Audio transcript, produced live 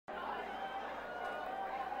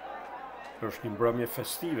Është një mbrëmje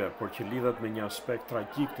festive, por që lidhet me një aspekt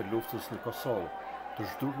tragjik të luftës në Kosovë, të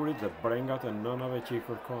zhdukurit dhe brengat e nënave që i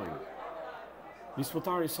kërkojnë.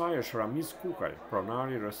 Nismëtari i saj është Ramiz Kukaj,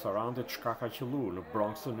 pronari i restorantit Shkaka Qëllu në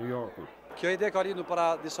Bronx të Nju Jorkut. Kjo ide ka lindur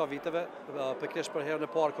para disa viteve, pikërisht për herën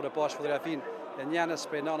e parë kur e pash fotografinë e njënës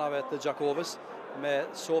prej nënave të Gjakovës me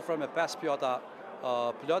sofra me 5 pjata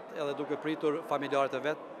plot edhe duke pritur familjarët e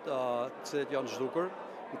vet, cilët janë zhdukur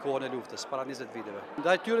në kohën e luftës para 20 viteve.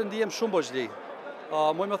 Ndaj tyre ndihem shumë boxhli.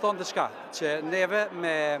 Muj më thonë diçka që neve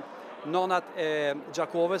me nënat e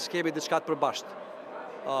Gjakovës kemi diçka të përbashkët.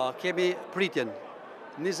 Kemi pritjen,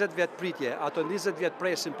 20 vjet pritje, ato 20 vjet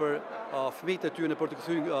presin për fëmijët e tyre për të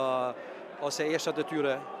kthyer ose eshtat e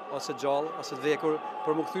tyre, ose gjallë, ose të vdekur,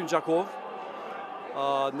 për më kthyer në Gjakovë.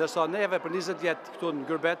 Ndërsa neve për 20 vjet këtu në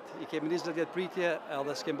Gërbet, i kemi 20 vjet pritje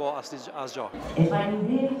edhe s'kem bo asgjë.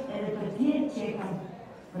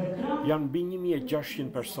 Janë mbi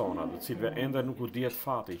 1600 persona, të cilëve ende nuk u dihet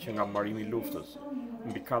fati që nga mbarimi i luftës.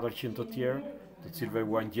 Mbi 400 të tjerë, të cilëve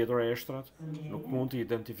u janë gjetur eshtrat, nuk mund të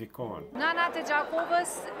identifikohen. Nënat e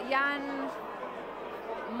Gjakovës janë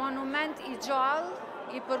monument i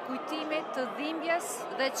gjallë i përkujtimit të dhimbjes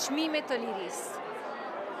dhe çmimit të lirisë.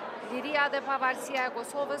 Liria dhe pavarësia e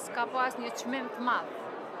Kosovës ka pas një çmim të madh.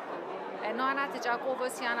 E nënat e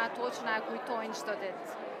Gjakovës janë ato që na e kujtojnë çdo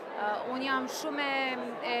ditë. Unë jam shumë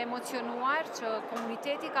e emocionuar që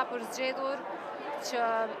komuniteti ka përzgjedhur që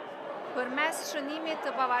përmes shënimit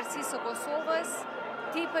të pavarësisë së Kosovës,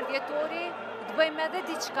 ti për vjetori të bëjmë edhe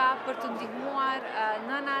diçka për të ndihmuar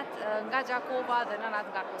nënat nga Gjakova dhe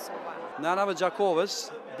nënat nga Kosova. Nënave Gjakovës,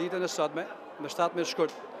 ditën e sotme, me 17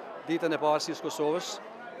 shkurt, ditën e pavarësisë Kosovës,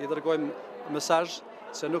 i dërgojmë mesazh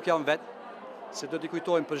se nuk janë vetë, se do t'i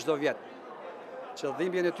kujtojmë për çdo vjet, që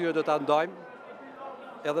dhimbjen e tyre do ta ndajmë,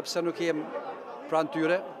 edhe pse nuk jem pranë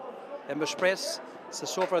tyre, e me shpresë se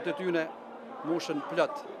sofrat e tyre mushën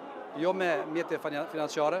plot, jo me mjete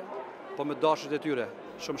financiare, po me dashjet e tyre,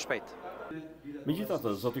 shumë shpejt.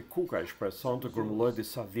 Megjithatë, zoti Kukaj shpreson të grumbullojë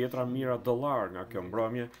disa $10 mijëra nga kjo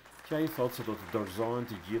mbrëmje, që ai thotë se do të dorëzohen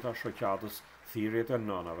të gjitha shoqatës thirrjet e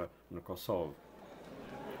nënave në Kosovë.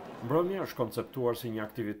 Mbrëmja është konceptuar si një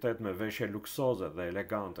aktivitet me veshje luksoze dhe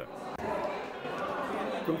elegante.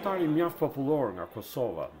 Këngëtari mjaft popullor nga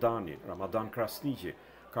Kosova, Dani Ramadan Krasniqi,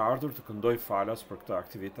 ka ardhur të këndoj falas për këtë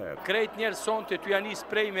aktivitet. Krejt njerë sonte t'u janë nis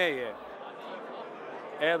prej meje.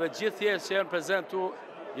 Edhe gjithë thjesht që janë prezent tu,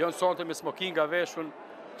 janë sonte me smokinga veshun,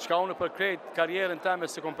 çka unë për krejt karrierën time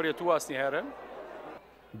se kom përjetuar asnjëherë.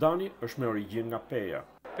 Dani është me origjinë nga Peja.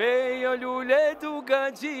 Pejo lule duga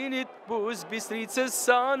gjinit, buz bistricës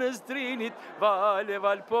sanës drinit, vale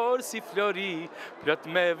valpor si flori, plot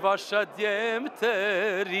me vasha djem të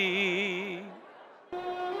ri.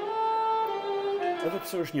 Edhe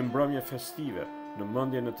pse është një mbrëmje festive, në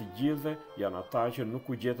mendjen e të gjithëve janë ata që nuk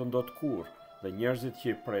u gjetën dot kurrë dhe njerëzit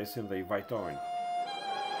që i presin dhe i vajtojnë.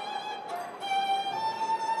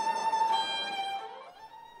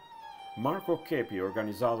 Marko Kepi,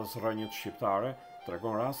 organizatës Rënjët Shqiptare,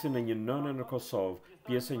 tregon rastin e një nëne në Kosovë,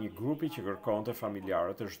 pjesë e një grupi që kërkonte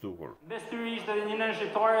familjarët e zhdukur. Mes tyre ishte edhe një nënë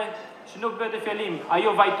shqiptare që nuk bëte fjalim,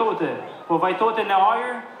 ajo vajtote, po vajtote në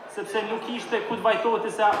ajër, sepse nuk ishte ku të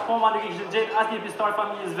vajtote se akoma nuk ishte gjetë asnjë pjesëtar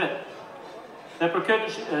familjes vet. Dhe për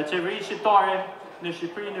këtë qeveri shqiptare në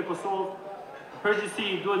Shqipërinë e Kosovë,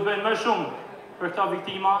 përgjithësi duhet bëjnë më shumë për këta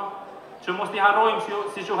viktima, që mos t'i harrojmë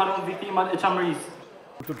si që harron viktimat e çamërisë.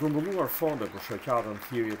 Për të grumbulluar fonde për shoqatën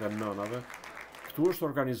thirrjet e nënave, këtu është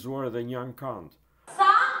organizuar edhe një ankant.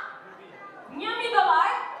 Sa? $1.000?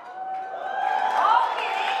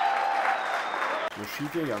 Okej. Në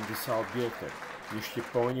shitje janë disa objekte, një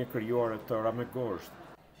shqiponje krijuar e tëra me gosht,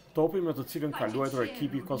 topi me të cilën ka luajtur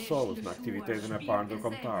ekipi i Kosovës në aktivitetin e parë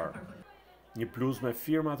ndërkombëtar, një bluzë me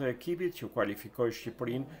firmat e ekipit që kualifikoi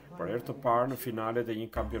Shqipërinë për herë të parë në finalet e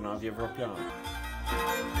një kampionati evropian.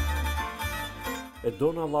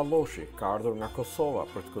 Edona Lalloshi ka ardhur nga Kosova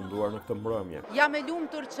për të kënduar në këtë mbrëmje. Jam e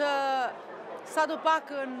lumtur që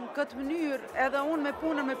sadopak në këtë mënyrë edhe unë me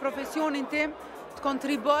punën me profesionin tim të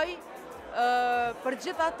kontriboj për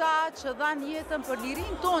gjithë ata që dhanë jetën për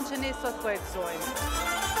lirinë tonë që ne sot po e gëzojmë.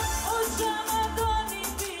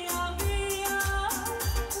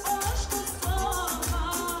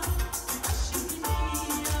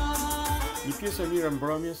 Një pjesë e mirë e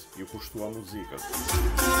mbrëmjes ju kushtua muzikës.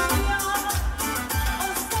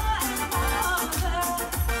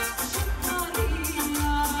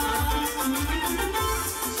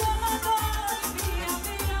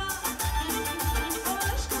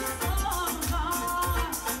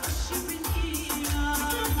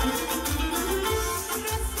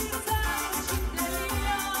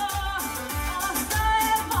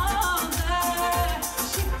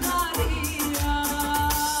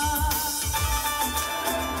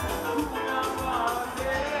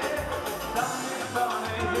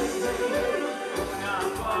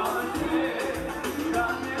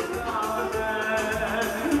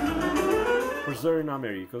 zërin e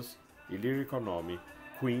Amerikës, Ilir Ikonomi,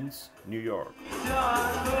 Queens, New York.